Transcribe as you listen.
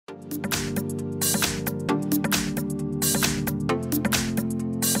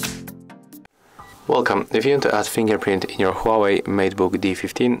Welcome. If you want to add fingerprint in your Huawei MateBook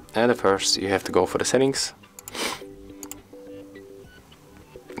D15, and first you have to go for the settings,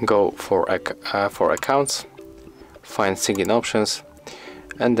 go for accounts, find sync in options,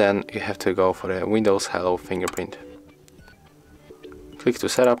 and then you have to go for the Windows Hello fingerprint. Click to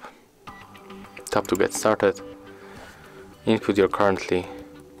setup, tap to get started, input your currently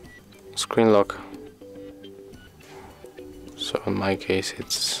screen lock. So in my case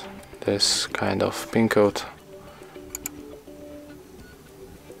it's this kind of pin code.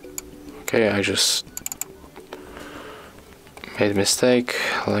 Okay, I just made a mistake.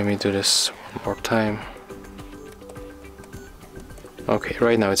 Let me do this one more time. Okay,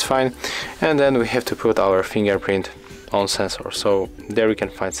 right now it's fine. And then we have to put our fingerprint on sensor. So there we can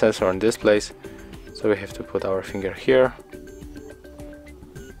find sensor in this place. So we have to put our finger here.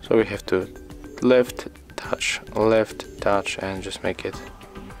 So we have to left touch, and just make it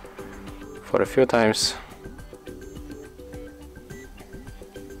for a few times.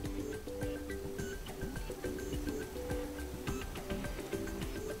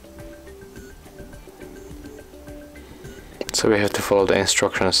 So we have to follow the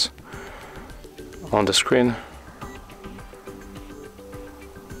instructions on the screen.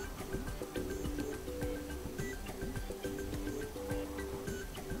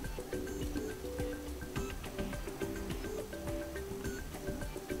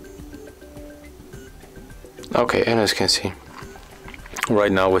 Okay, and as you can see,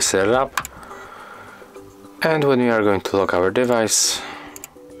 right now we set it up, and when we are going to lock our device,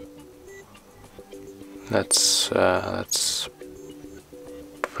 let's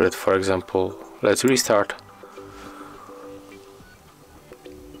put it, for example, let's restart,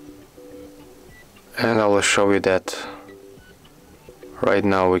 and I will show you that right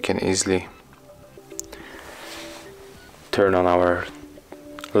now we can easily turn on our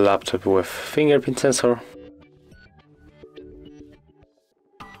laptop with fingerprint sensor.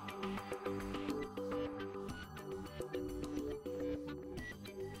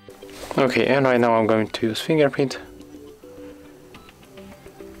 Okay, and right now I'm going to use fingerprint.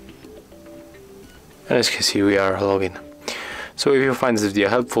 And as you can see, we are logged in. So if you find this video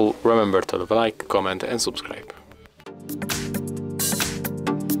helpful, remember to like, comment and subscribe.